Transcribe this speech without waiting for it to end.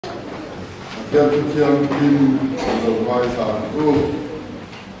Thiam Kim the Wise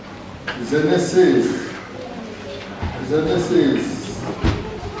Genesis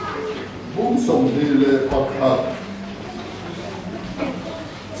Bung Som Dile Pakhat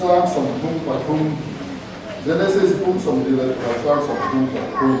Trang Som Bung Pathum Genesis Bung Som Dile Pakhat Som Bung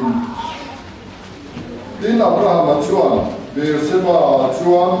Pathum Tin Abraham Chuan Berseba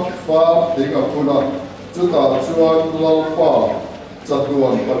Chuan Fa Tinga Puna Chuta Chuan Lalpa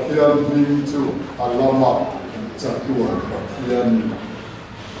Chatuan Pathian Hing Chu Alama Chatuan Pathian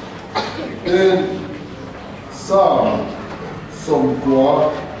Then Sam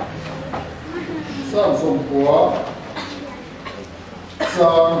Somkwa Sam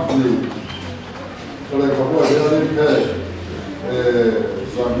Li Kalau kau ada ni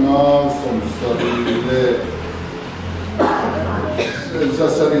Zanga Somsari Le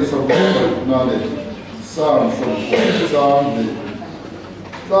Sasari Somkwa Nane Sam Somkwa Sam Li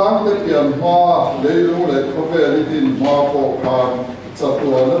Tang te kian ma leilu le khove din ma ko khan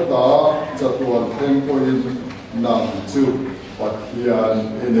chatuan ta chatuan theng ko in nam chu pathian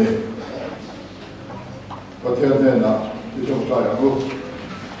ene pathian ne na ti tong ta ya ru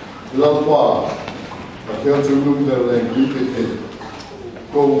lampa pathian chu lum de leng ki te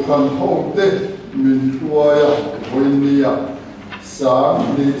ko khan hong te min tuaya hoinia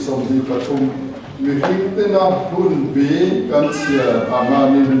sang ni som di pathum mi hingtena hun bi kan sia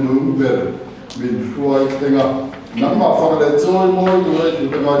amani number min huai tenga namma fagale choi moi tu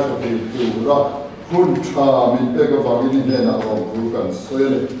tu ma chati tu ra hun tha min pe ka vagini ne na ro ku kan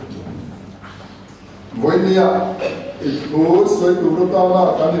soele voinia it go soi tu ro ta na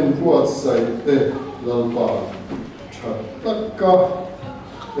kan in puat sai te lalpa thataka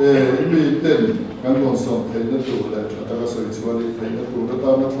mi ten kan kon som the na tu le thataka soi chuali the na tu ro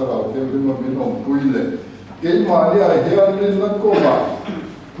ta na tharau te ma min ong pui le ke ma ni a hian rin na ko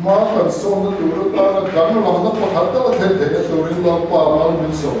ma kan som na tu ro ta na kan la na pa khat ta the na tu rin la pa ma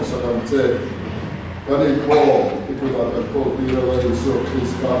min som sa kan che kan i ko ti ku ta kan ko ti ra wa so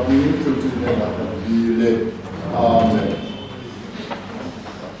is ka ni tu ti ne na ka di le amen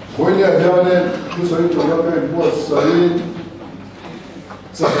ko ni a hian ne tu soi tu ra ka bo sai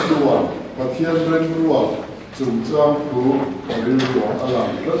Chatuan Pathian Ren Ruang Chung Chang Ku Rin Ruang Alam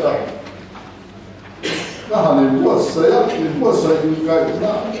Lata Na Hani Buat Saya Buat Saya Yukai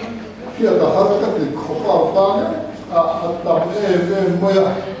Na Kia Ta Harakat Ni Khopa Tanya Atam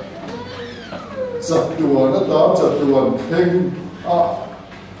Moya Chatuan Atam Chatuan Theng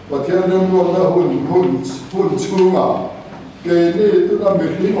Pathian Ren Ruang Na Hun Chunga Kei Ni Tu Na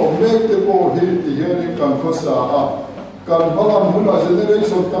Mikhi Omek Te Po Hi Ti Hiani Kan Khosa Kan halam huna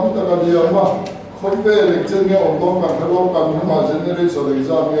generation tam ta ka dia ma khoi ve le chen nge om dong kan khalo kan huna generation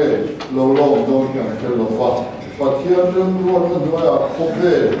exam nge lo lo dong kan khalo fa pathian ren ruan na doya khoi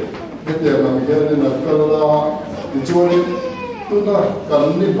ve ke te ma ge ne na kala ti choni tu na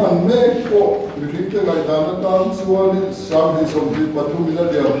kan ni man me ko ri ke lai da na tam chuani sam hi som di pathu mi na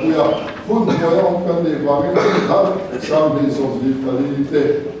dia puya hun hoya om kan ni wa nge thar sam hi som di pali te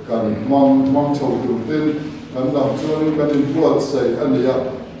kan mang chou tu ten kan nam chuan kan in buat sai ania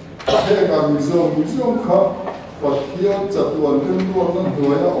he kan zong kha pathian chatuan ren ruan na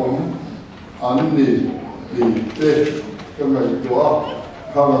hnuaia om an ni te kamai tua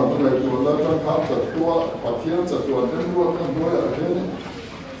khang kamai tua la kan kha chatua pathian chatuan ren ruan na hnuaia he ni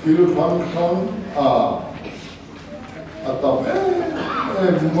fil khan atam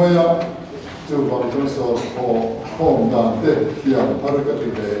moya chu bang chu so khom dan te hiam har ka ti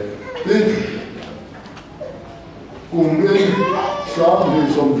ti cùng đi sáng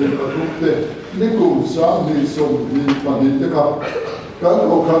đi sông đi và thuốc tê ní cùng sáng đi sông đi và đi tất cả các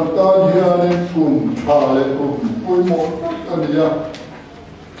hộ khăn ta hiện nên cùng thà lệ cùng vui món anh đi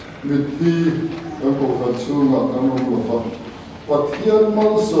mít đi các hộ khăn xuống ngọc các hộ khăn và thiên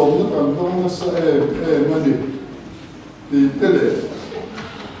mang sông nó càng đông nó sẽ mà đi thì thế lệ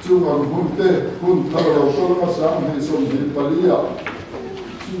chú ngọc hun thà đầu tôi nó sáng đi sông đi và đi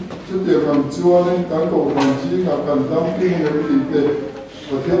chú tiệm làm chua nên cán bộ quản trị là cần đăng ký người đi tệ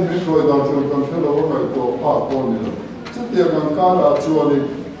và thiên biết rồi đào trường cần theo đó phải có ba con nữa chú tiệm làm cá là chua nên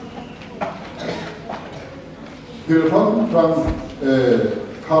hiểu thắng rằng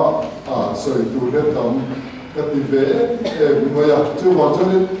khá sợi tụ hết tầm cái gì về bây chú bảo cho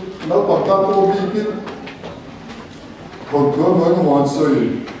nên nó bằng ta cô vi kiến còn cứ nói cái món sợi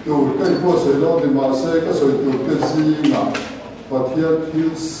tụ cái cô sợi đó thì mà sẽ cái sợi tụ cái gì mà Pathian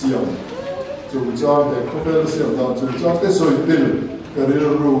Hill Siam Chung Chang He Khopel Siam Dam Chung Chang Te Soi Til Karil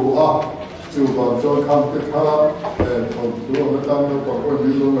Ru Chu Bang Chong Kham Te Kha Thom Tu Ma Tang No Pa Ko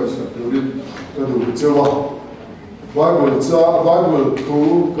Mi Lo Ngai Sa Tu Rin Ka Du Chewa Bible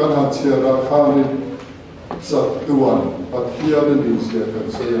thu kan ha chiara khani satuan pathia ni sia kan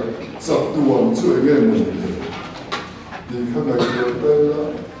saya satuan chu ege mun di khanga ko la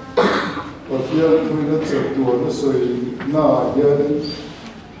pathia thu na satuan soi na ya ni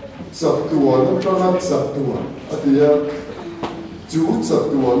satuan na satuan atia chu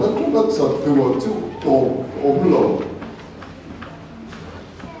satuan na satuan chu to omlo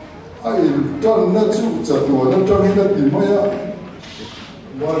ai tan na chu satuan na tan na ti maya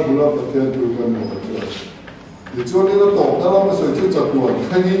Bible pathia thu kan mo cha你做那个懂得那么说就十多，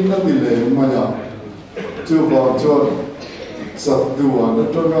看你那比例嘛呀，就把做十多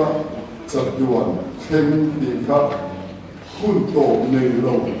那这个十多，看你看很多内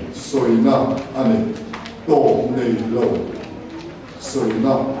容，所以呢，安尼多内容，所以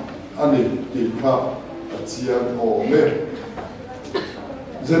呢，安尼你看这样哦咩？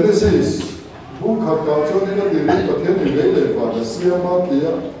人的是不看到做那个地理白天你来来把的西马地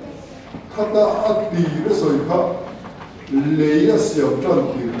啊。看到阿弟的水卡，雷呀小站的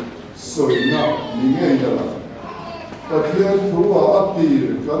水那里面的啦，把天土啊阿弟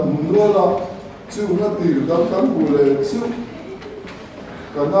干木啦，就那弟干木嘞就，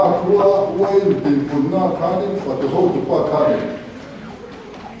干那土啊为地本那看的发的好就把看的，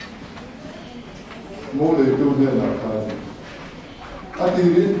冇嘞都那那看的，阿弟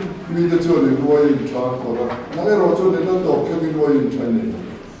哩咪得做嘞我也查过啦，那个罗做嘞那多肯定我也查呢。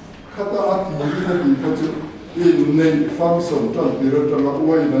看到阿弟那地方就因内放松转地了，这个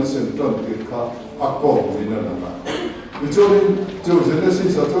外能先转地卡阿公你那啦，你做你就现在是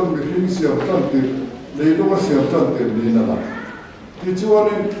啥做你平时要转地，你如果想转地你那啦，你做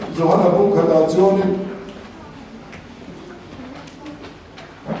你做那不看到做你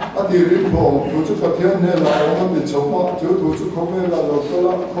阿弟你跑，图出个天呢啦，我们的筹码就图出后面啦，落个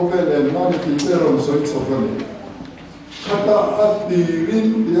啦，后面来那你地边龙水出个呢。看到阿弟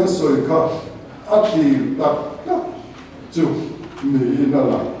恁的水卡，阿弟达就没那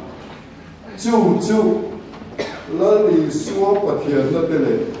啦，就那里说白天那的嘞，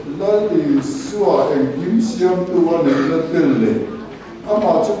那里说金香多那的嘞，阿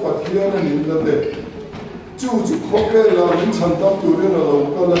妈就白天那里那的，就后边啦，你承担多的了，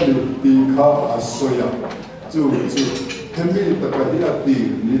我那里地卡阿水呀，就他们大概阿弟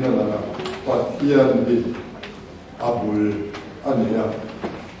你那啦，白天的。阿布安尼啊，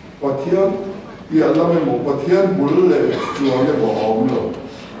白天也那么无白天不嘞，就安尼无红咯。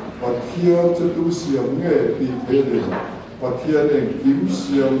白天这都是用个地皮的，白天的金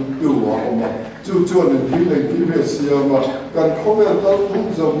香都啊嘛，就做的金的金的是啊嘛，干后面到土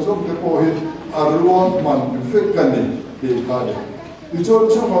上上的过去，阿乱蛮费干的地卡的。你做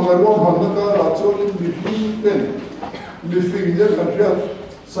出嘛阿乱蛮那个啦，做的米pinten，米pinten kan dia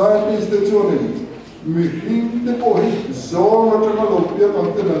scientist de做的。米的过去，所有这个路边讲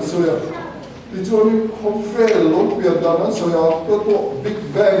的那所呀，你做你咖啡路边的那所呀，都多 big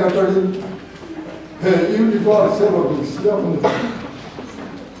bag 啊这里，嘿，有地方是罗比斯呀，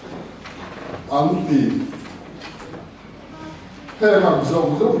安迪，嘿，俺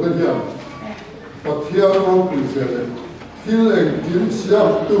说的讲，把天罗比斯的，天冷天香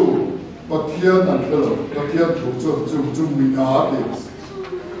都把天那个了，把天土就米阿的。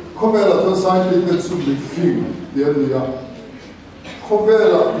后面了，他上一个出力 film， 点里啊。后面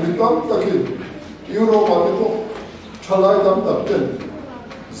了，你当得去，有罗马的多，出来当得见，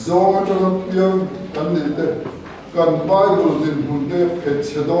做这个边干你的，干 Bible 的本的配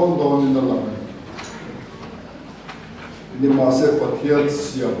切当你那啦。你马上把天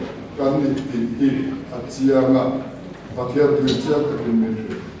想，干你弟啊这样啊，把天对这个里面去。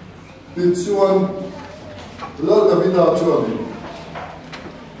你做，那个没拿做的。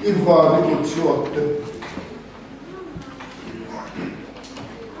一发你不错的，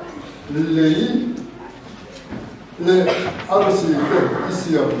你二十个一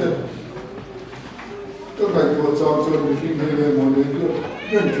小的，都来给我找做你今天的我那个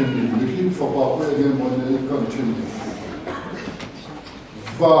认真的，你今发发会的我那个更真的，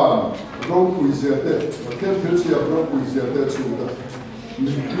饭肉贵些的，我天天吃肉贵些的出的，你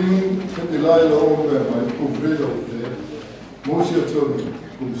今他的来了我们买不回了的，某些做的。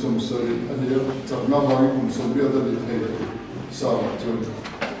cùng sống sơi anh ấy chẳng năm nay cùng sống biết là thế sao mà chơi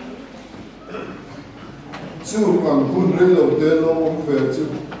chứ bằng quân rơi đầu tiên nó không phải chứ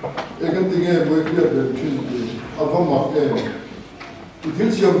cái tiếng nghe mới biết được chuyện gì à không mặc em thì thiết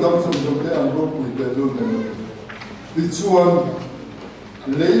chiêm tâm sống thế anh có quỷ tệ luôn này thì chuan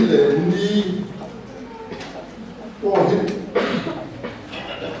lấy lệ ni có hết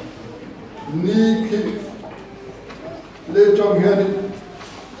ni khi lấy trong here đi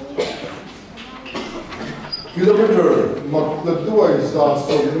kilometer mak ta tuai sa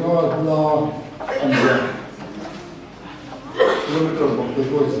so nga na ania kilometer mak ta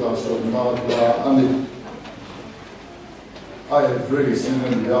tuai sa so nga na ani I am very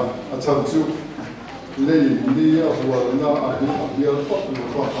similar ya acham chu lei ni a hual na a hi a pat lu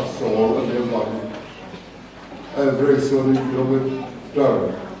pa a so ania ba I am very sorry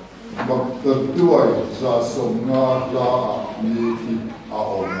kilometer mak ta tuai sa so nga la ni ki a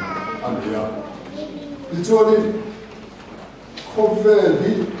on ania Ichuani khove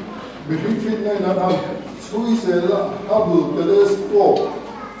hi bihifin na na chui se la habu telescope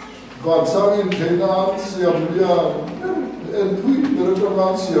van sang in thena siam lia en thui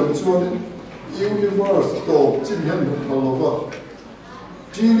telescope siam chuani universe to chimhen tholowa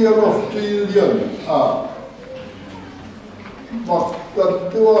trillion of trillion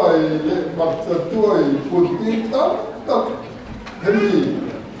makta tuai putin tak hemi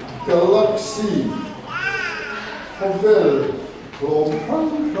galaxy Hovel, from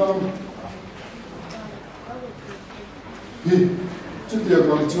hi, dia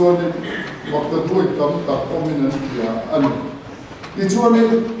mang chuan waktu tu ikam tak prominent dia an. Chuan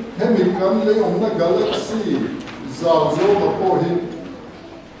hemi kan le ong na galaxy zao zo ma po hi.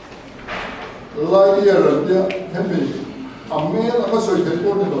 Light year dia hemi amel ama soi te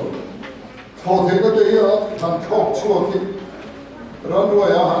po ni lo. Tho the ka te ya han thok chuak ki. Ranwa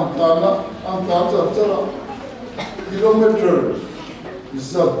ya han tan cha kilometer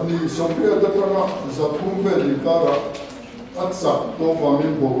zatni sompia da kana zatumbe likara atsa to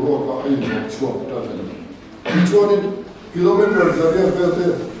vamin bogro ka ai no chuak ta ni chuani kilometer zaria pete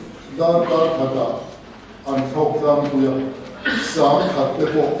dar khata an thok dam puya sam khatte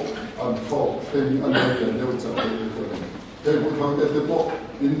po an thok thei an ne leu cha te bu thang te po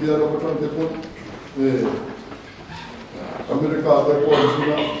india ro thang te po america te po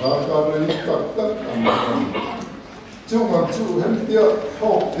sina ka ne tak chú mà chú hết tiếc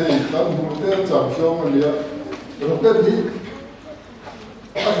học thì đang muốn tiếc chẳng xong mà liền rồi cái gì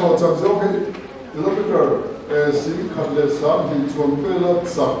anh học chẳng xong cái lúc bây giờ xin khẩn lệ sáng thì chuẩn bị là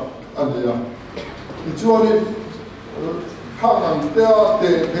sẵn anh liền thì chú anh khả năng tiếc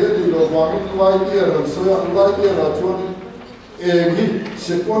để thế thì nó vang lại tiếc rồi số lại tiếc là chú anh thì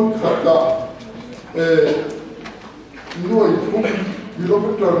sẽ quan khẩn là nuôi không thì lúc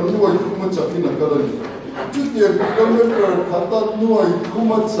bây giờ nuôi không mà chắc là cái gì chút tiền kilometer khata nuôi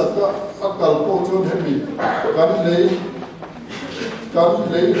kumat saka akal po chon hemi kan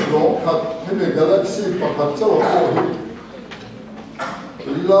lấy ro khat hemi galaxy pakhat chaw po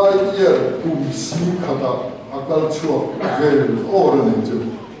hi light year kum si khata akal chuak vel or ni chu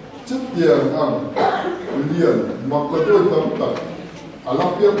chút tiền ang lian makadoi tam tak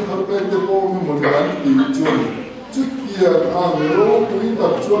alapian kharpe te po mun ran ti chun chút tiền ang ro kui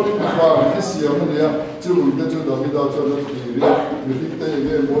tak chuan in fa hi siam nia chú đã chú đó cái đó cho nó thì người đi tây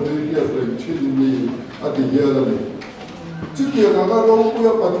cái món đấy kia phải chuyên đi ăn thì kia là này chú kia là nó đâu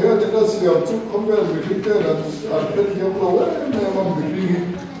có phải thế thì nó siêu chú không phải người đi tây là ăn cái kia lâu ấy mà người đi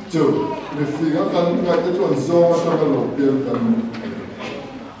chú người phi cái cần cái chuyện do cho nó lột tiền cần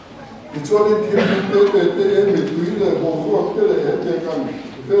thì cho nên thiên tây người quý là hồ quốc cái là hết tiền cần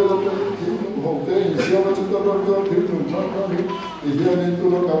thế là cái thiên hồ tây siêu mà chúng ta đâu có thiên đường khác thì hiện nay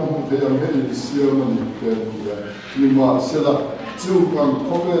tôi đang học về làm cái siêu mà nhiều nhưng mà sẽ là chú càng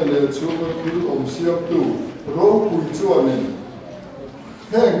có cái là chú cái kỹ ông siêu tu rồi cuối chú này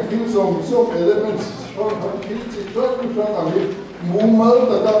hàng kỹ dùng element trong hàng kỹ chỉ có cái phần này mua mal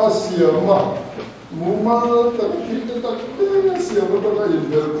ta đã siêu mà mua mal ta kỹ ta siêu mà ta là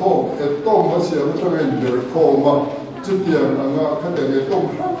inverkom etom mà siêu mà ta là inverkom mà chú tiền anh à cái này etom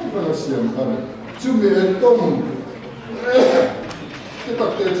khác cái là siêu mà chú bị etom cái tập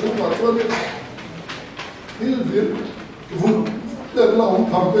thể chúng mà cho nên hiểu biết vun tên là ông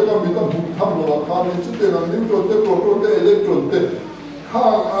thầm cái đó mình ta vun thầm rồi là nên chút tiền là nếu rồi proton electron thế khá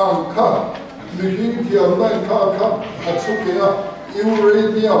mình hiện thiểm này khá chút cái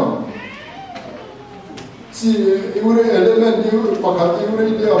uranium chỉ element mà khá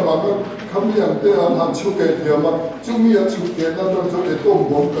uranium mà cái khám nhận thế anh hàng chút cái thiểm mà chúng mình chút cái đó cho cái tôm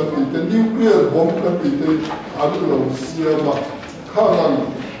bom cần bị cái nuclear bom cần bị cái anh lòng xia mà khả năng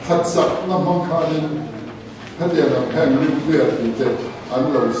hạt sắc nằm trong khả năng hạt điện là hàng nuclear thì thế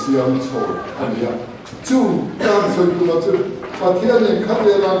anh lâu xiêm sầu anh ya chú đang sử dụng là chú và thiên nhiên khả năng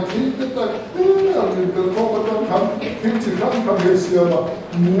làm khí tất cả là mình cần có một trong khám khí chỉ khám hết xiêm mà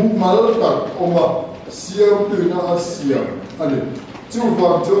mù mal tắc ông mà xiêm từ na xiêm anh chú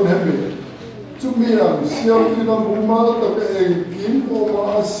vàng chú hết mình chú miệng xiêm từ na mù mal tắc cái anh kiếm ông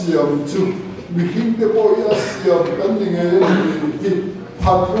mà xiêm chú mình khi cái bôi xiêm cái gì nghe thì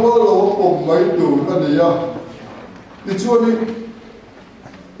hạt lúa lúa bông mấy đủ cái này ti chuani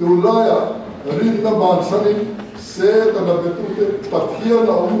tulaya rin na ban sanin se ta na betu te pathia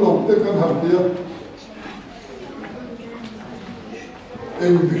na lo te kan han dia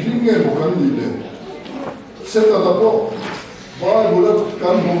en bihinge mo kan ni le se ta na po ba bulat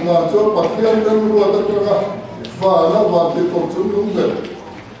kan hong na cho pathian ran ru ta ka va na va te to chu lung le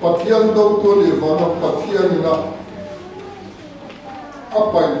pathian do to le va na pathian na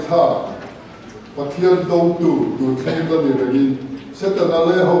apai tha pathian do tu thai la ni ragi se ta na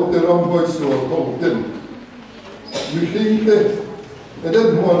le ho te ram boi so to ten mi hing te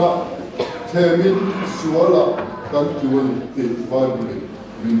eden ho na themin suala kan tuan te va ni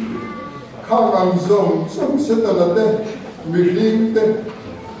min khang ang zong som se ta na te mi hing te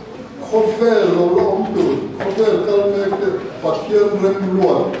khovel lo lo tu khovel kal me te pathian rem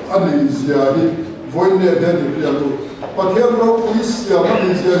luat ani zia hi voine de ni pia lu pathian ro is ya ma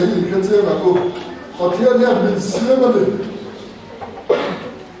ni zia hi ke che na lu pathian ya min sia ma le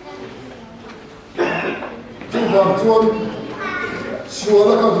tu va chuan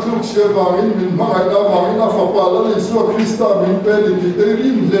suala ka tu che wangin min ma ai da wangin a fa pa la ni so krista min pe ni te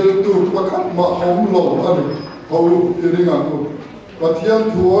rim lel tu pakhat ma om lo ani ho ring an tu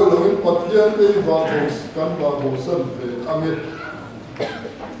pathian thuo lo pathian te va hos kan va hosan ve ame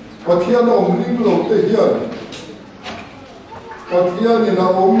pathian om ring lo te hian pathian ni na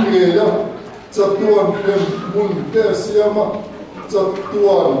om nge ya chatuan phem mun te siama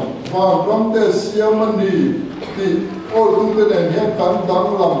chatuan van ram te siama ni ti ol tu te nen hian kan dang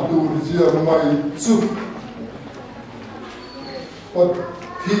lam tu zia mai chu pat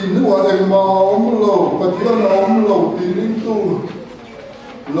thi nuwa eng ma om lo pathian om lo ti ring tu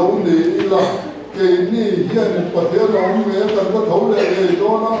lo ni la ke ni hian pathian om me kan ba thau le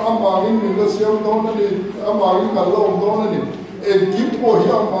do na ama in ni la siam do na ni ama in kan lo do na ni en kim po hi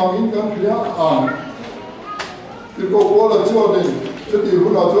ama in kan khia an ti ko ko la cho niจะตีหุ่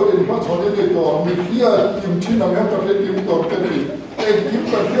นเราจะเรียนพระชนนี่ตัวมีเที่ยทีมชิ้นนั้นประเทศทีมตัวเป็นทีเองทีม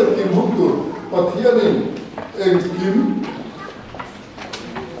ประเทศทีมหุ่นตัวประเทศนี้เองทีม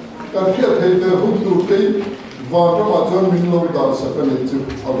ประเทศไทยเป็นหุ่นตัวที่ว่าพระมาจนมินลงดาวสักนิดจุด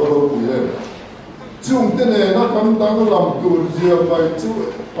เอาเราคุยเลยจุ่มที่เนี่ยนักการตั้งลำตัวเสียไปจุด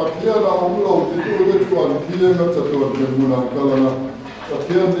ประเทศเราของเราที่ตัวได้ชวนที่เรื่องจะตัวเป็นมุนังกันแล้วประเ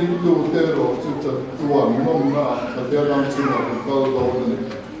ทศนี้ดูเตอร์จุดจะตัวน้องน่ะประเทศนั้นชื่อว่าก็เราเนี่ย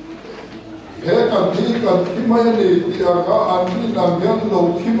แค่กันที่ไม่เนี่ยที่อาการอันนี้นำยันเรา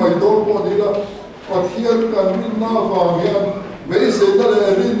ที่ไม่โดนพอดีละประเทศกันรินหน้าฟังยันไม่เสียแต่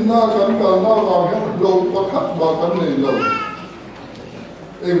รินหน้ากันหน้าฟังยันเราประคับมากันเลยเรา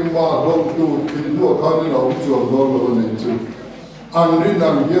เอ็งมาเราดูที่ดูเขาเนี่ยเราจวบเราเนี่ยจุดอันนี้น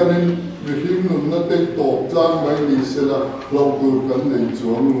ำยันนี่วิธีนู้นนั่นเต็มโต๊ะจานไม่ดีเสียละเราดูกันในจ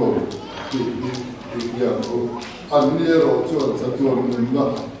วบเราที่อย่างอันนี้เราจวบจะจวบนู้นนะ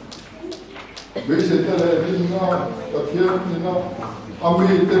ไม่ใช่แต่รินหน้าประเทศนี่นะอามี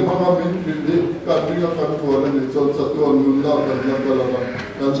เต็มพังอามีฟิลิปการเรียกการตัวนี่จวบจะจวบนู้นนะกันยังกันละกั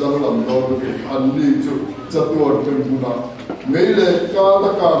นจังลำเราอันนี้จุดจะจวบเป็นมุนาไม่เลยการล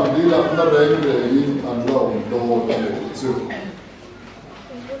ะการดีละนั่นเองเลยอันเราโดนเลยจุด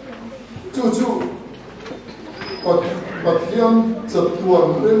ปัจจัยจะตัว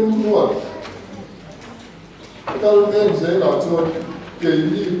เรื่องวัดการเงินเสียหลักชนเกี่ย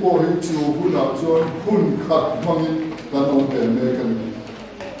นี่พอให้จูหุ่นหลักชนหุ่นขัดมั่งกันองเห็นเมกัน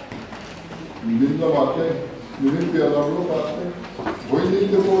มินละมาเต้มินเปียเราลูกมาเต้วันนี้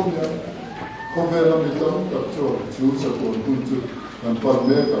จะพูดเนี่ยเขาเวลาไม่ต้องกับชนจูสะกดหุ่นจุดกันปัจเม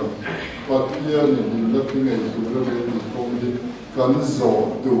กันปัจจัยนี่มินละที่ไงตัวเราเป็นคนที่กันโซ่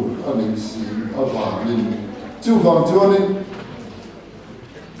ดูอันนี้สิ่งอะไรนี่จู่ฟังจู่นี่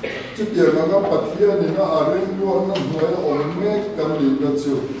จุดเดียวกันก็ปัจจัยนี่นะอะไรล้วนนั่นหน่วยองค์เมฆกันนี่ก็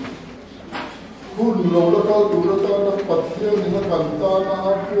จู่หุ่นเราแล้วก็ดูแล้วก็นะปัจจัยนี่นะกันตานะ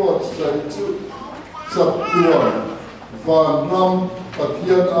ปวดใส่จู่สับตัววันรำปัจ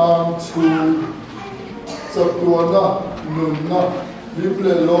จัยอ่างชูสับตัวนะนุนนะลิบเล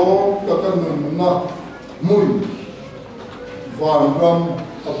โลตะกันนุนนะมุนวันร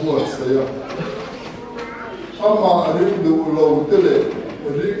ำอปวดเสียอามาริงดูโลเตเล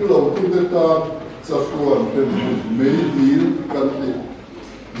ริงโลตุเตตาสักวันเป็นไม่ดีกันติ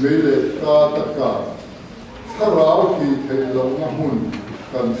ไม่เลตาตะกาถ้าเราที่เทลงมาหุ่น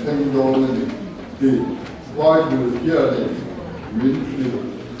กันเช่นโดนนี่ที่วายดูเยอะนี่มินฟิล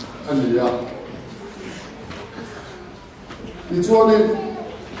อันนี้อ่ะที่ช่วงนี้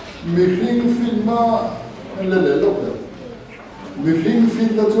มีริงฟิลมาอันเล่ๆลกเลยมีริงฟิ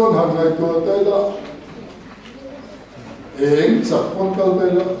ลละช่วงห่างไกลตัวแต่ละเองจับคนกันไป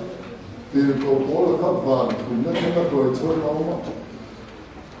ละ tiền cầu bố là các vạn cũng nhất là rồi chơi nó mà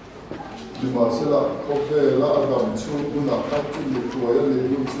thì mà sẽ là có thể là làm chung cũng là các chung được tuổi là lấy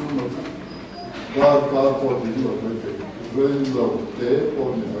luôn chung mà và cả có đi rồi với lâu tế có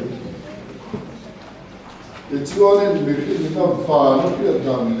những thì cho nên việc khi chúng ta phá nó biết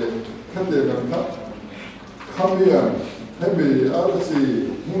rằng để các đề rằng khác khám hiện hay bị ở gì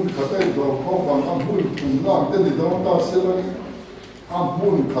muốn khát cái đồ không bằng ăn muốn cùng làm cái gì đó ta sẽ là ăn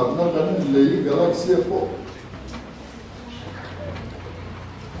muốn khát nó vẫn lấy cái là xe bộ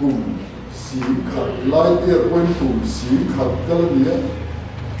cùng xí khát lại địa quen cùng xí khát cái là gì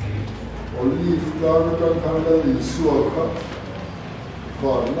olive garden cái thằng là đi xua khát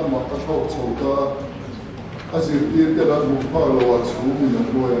và nó mà cái thau châu ta asyik dia tidak lupa lewat suhu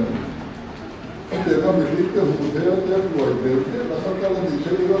yang luar. Kita kami fikir budaya dia luar biasa. Lalu kalau di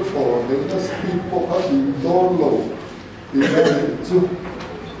sini kita soal kita speed pokat di dolo, kita itu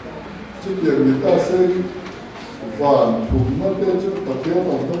yang kita sih van cuma dia itu pakai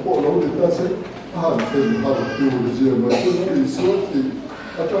orang polo kita sih hantar tu je macam ni suatu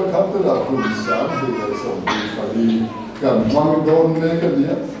atau kata lah tulisan dia sampai kali kan mangdon ni kan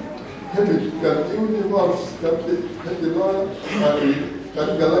dia. Kan universe kan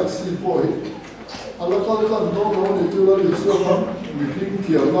galaxy boy ala kala no ni tu la ni so ham mi ping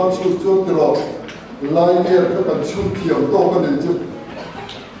kiam na chu chu tro lai ne ka kan chu kiam to ka ni chu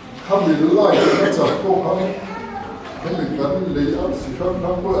kham ni lai ka cha ko kham ni kan le a si kham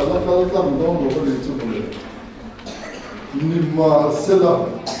na ko ala kala no ka ni chu ni ni ma sela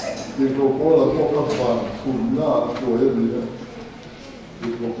ni ko ko la ko ka pa kun na ko ni thì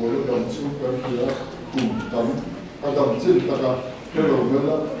có một cái đồng chung cái kia cùng tắm, cái đồng trên tất cả cái đầu nó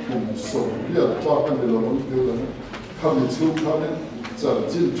là cùng sống biết qua cái này là món tiêu là không bị chung cái này chẳng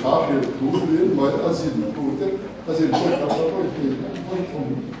trên trả về thú biến mới ăn xin thú tết ăn xin thôi làm sao thôi thì không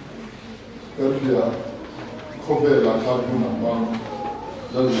không cái kia không về là tham không làm mang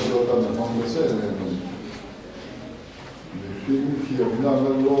là lý do ta làm mang cái xe này mình phim hiểu năng là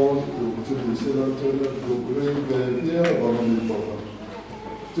lo từ chỗ đi xe là chỗ là từ cái về kia và mình đi vào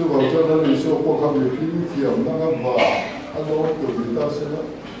chứ vào cho nên lý do có không được phim hiểu năng và anh lo từ người ta sẽ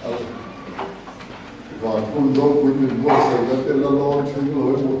và cùng đó với mình mua xe cái tên là lo chuyên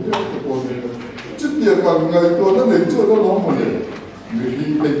lối một điều cái con này chút tiền càng ngày tôi nó lấy cho nó lo một điều người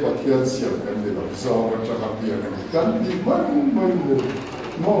đi đây bắt thiên xiềng cái này là do cho các tiền này cắn đi mất mình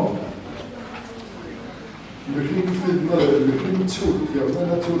mong người phim nó là người phim chụp kiểu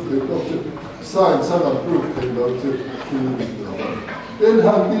nó chụp cái đó chứ sai sai làm proof thì đó chứ phim đến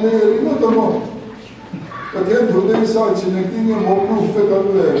hàng kia nó tao mong cái thiên thủ đây sai chỉ là cái một proof phải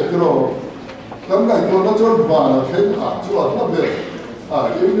cái này cái đó cái này tôi nó cho vào là thiên cho nó về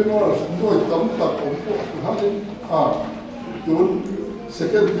yêu như nó là tôi tấm tập ống của hắn tôi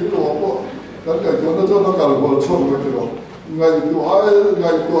second cái đó cái này tôi nó cho nó cả một số cái đó ngày tôi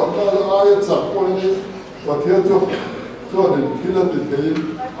ai chặt qua đi và theo cho nên khi là thì thấy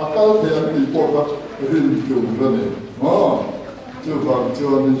akal thì anh bị bỏ ra riêng dùng ra này chưa vào cho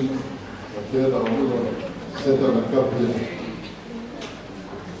nên theo đó là sẽ là các việc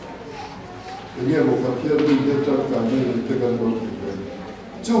nghe một phát hiện đi theo trong cả này thì cái đó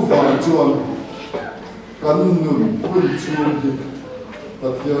chưa vào cho cắn nụn quên chuồn đi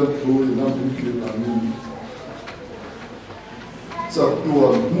phát hiện thôi năm đến khi là mình chặt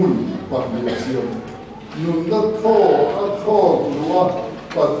tuần mùi bắt được chiều nung đất thô lúa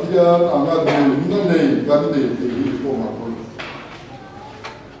bát thiên anh nung nó này gần để thì không mà thôi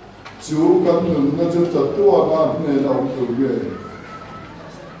chú gần nung nó cho chặt tua anh này đâu từ về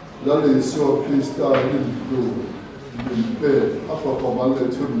là lý do Krista hình du hình về áp phàm anh lấy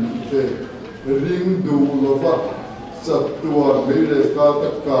chun về ring du lo vắt chặt tua mấy lệ cả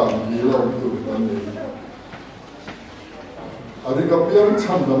tất cả gì đâu từ anh này anh cái biếng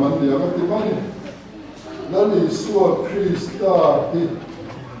chăm làm anh này anh cái gì là lý do Krista thì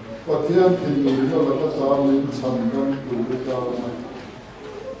phát hiện thì người nó là cái sao mình chăm năm tuổi cái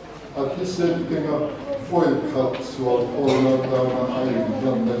này, khi xem cái phơi khát suốt hôm nay ta ai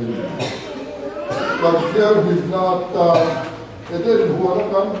làm đây, phát hiện thì na ta, cái đấy hoa nó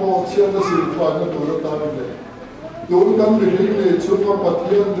cắn bỏ trên nó xịt phải nó tuổi ta này, tuổi cắn bị này chúng ta phát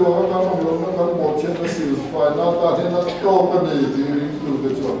hiện rồi nó cắn bỏ trên nó xịt phải na ta thì nó to cái này thì tuổi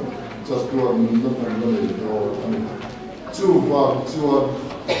cái chỗ chặt tuần nó thành cái này rồi, chú vàng chuột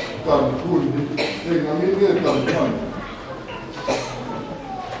cần cùn thì nó nghĩ cái cần cùn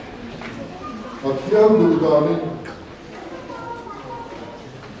phát hiện được đó nên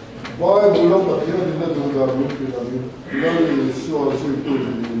vài bữa lúc phát hiện thì nó được đó nên cái này là số sự tu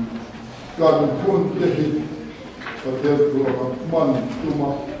cần cùn thì phát hiện được mà man tu mà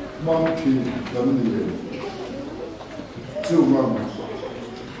mang thi gần đi chú mang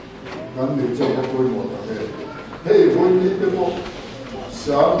gần đi cho các cô một cái hey vui đi cái bộ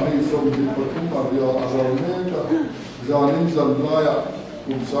sáng đi xong đi bắt tung mà giờ ở đâu nghe cả giờ nên dần lại à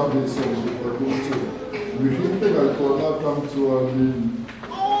cũng sáng đi xong đi bắt tung chú mình hiện tại cái cô ta đang cho mình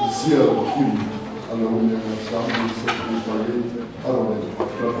ziel kim ở đâu nghe sáng đi xong đi bắt đi ở đâu nghe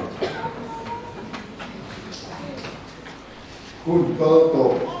คุณก็ต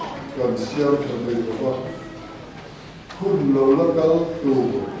กกันเชี่ยวชาญเลยว่าคุณเราละก็ตัว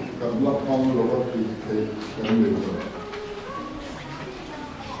กันละห้องเราก็ตีเทกันเลย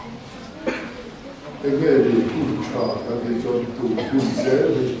เองดีคุณชากันในจนตัวคุณเสีย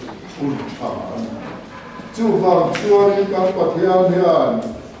เลยคุณชาจู่ฟังช่วยกันปฏิญาณยัน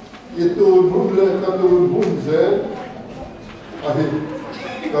อีตูนหุ่นเล็กกันตูนหุ่นเสียอะไร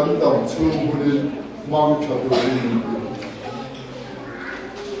กันดำชูหุ่นมังชาตัวนี้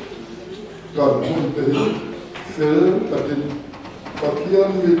กันหุ่นเป็นเซลล์กันปฏิญาณ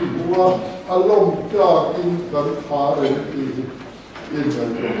มีบัวอารมณ์จากอินกันขาเรื่องอินกัน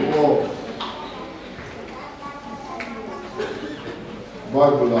ตัวไบ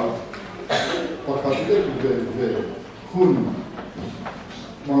เบิลประกาศเรื่องเวคุณ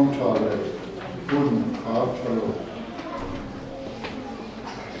มังชาเลคุณขาชโล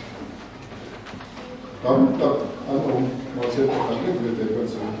กำตัดอันองมาเสด็จกันเรื่องเวกัน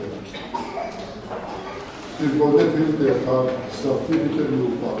สุดที่โบเดติเดียร์สัฟฟิลิเตลู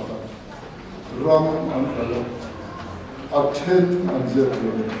ปาร์รัมอันอะไรอัเชนอันเจ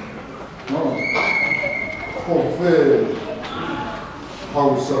ริญน้องโคเฟ่เขา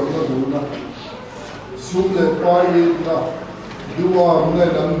สังนะดูนะสุดเลยไปนะดูว่าไม่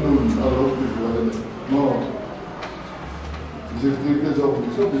นั่งดูอารมณ์ดีกว่าเลยน้องจิตที่จะจบ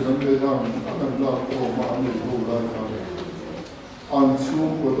สุดที่นั่งได้ยังอันนั้นละโอ้มาอันนี้ดูได้ครับอันสูง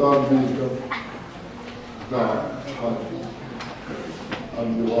กว่าด้านนี้ก็ได้อัน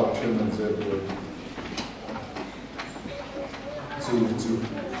ดูว่าเช่นนั้นเจริญจู่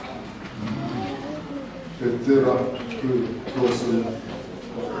เป็นเจริญคือตัวสุด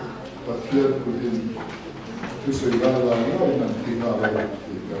ปัจเจกผู้ที่ที่สุดแล้วเราไม่นั่งที่อะไร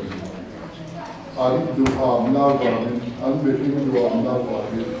ที่กันอันดูหามน้าบารินอันเป็นที่ดูหามน้าบา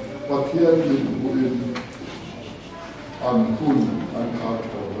รินปัจเจกผู้ที่อันคุณอันขาด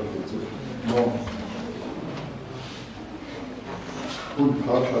ตัวที่จะมองคุณข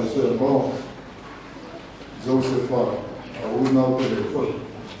าดใส่มองโจเซฟาเอาหน้าไปเลยคน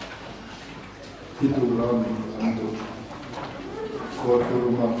ที่ดูร้านอันดูKuartu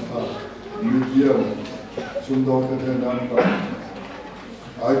rumah medium sundong ketenan tak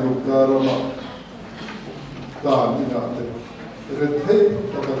ayu karama tahan ina te rethei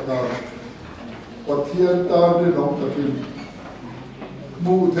takata pathian ta ni long takin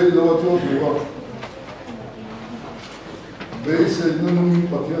mu thei lo cho buwa beise nunung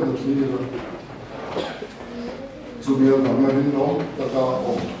pathian thi ro chumia namarin long taka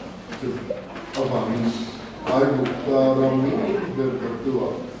om chu avani ayu karama berketua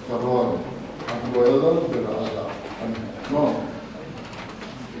karuan anggoelan berada no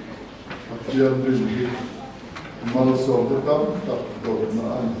akian ringi malso tetap tak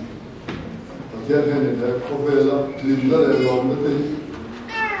dormaan akian ini dah kovela linda lelom nanti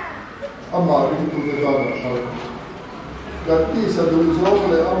amarin tu kita nak ganti satu zong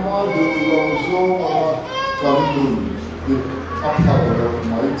le amar dulu long zong amar kandun di apa orang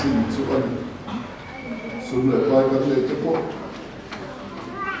mai cin sukan sudah baik kan itu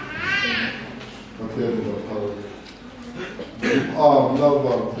Pakai di bawah,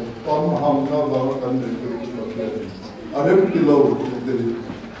 lava, pam lava kan itu pakai. Ada pilau dari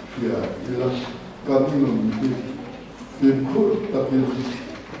dia, dia kan nanti fikir tapi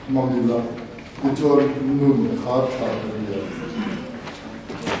mengilah ujar nun kata dia.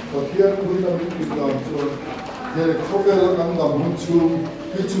 Pakai kuda kita ujar, dia kau kan muncul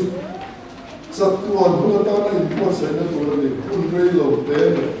hidup satuan hutan itu saya tu ada kunrai laut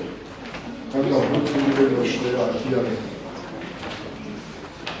Kalau muncul dari saya kian,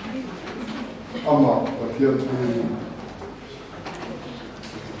 ama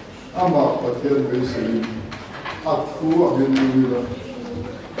pakaian bersih, aku akan mula,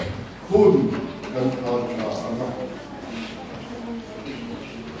 kun dan kata anak,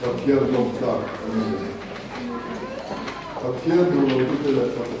 pakaian dokter, pakaian dulu itu adalah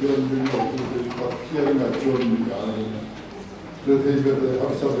pakaian dulu itu pakaian macam ni. Jadi kita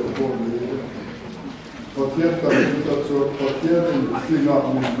harus berpikir, pakaian kami kita cakap pakaian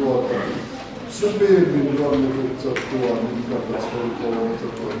tinggal minggu atau sebelum minggu itu cakap minggu atau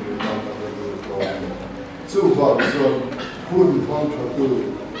cakap minggu atau Coba pun faham satu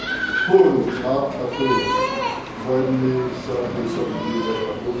hôn hát ta tu when we start to something that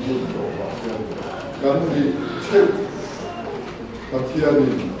we do for our can we check but here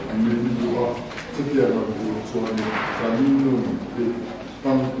mìnhดูที่เกี่ยวกับส่วนการนุ่งที่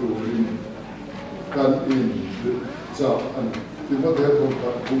ตั้งตัวการอินจากอันที่ว่าเดี๋ยวผมกั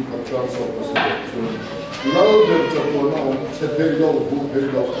บการสอบประสบส่วนเราเดินจากตัวเราเช็ดให้เราพูดให้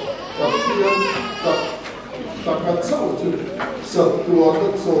เราแต่ที่นั้นตักกันเศร้าจุดสัตว์ตัวนั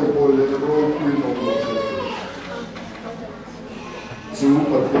กโซ่บริโภคคุยนองเราจู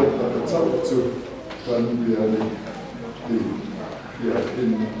ประเทศตักกันเศร้าจุดการเบียร์ที่อยากกิ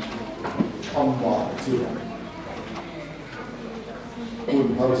นอัมมาจุดคุณ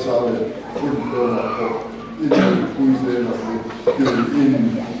ภาษาเลยคุณโดนเขาอินคุยเรื่องอะไรคืออิน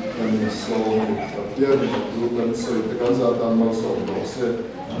กันโซ่แต่เดี๋ยวดูกันเสร็จกันจะทำมาสอบเสร็จ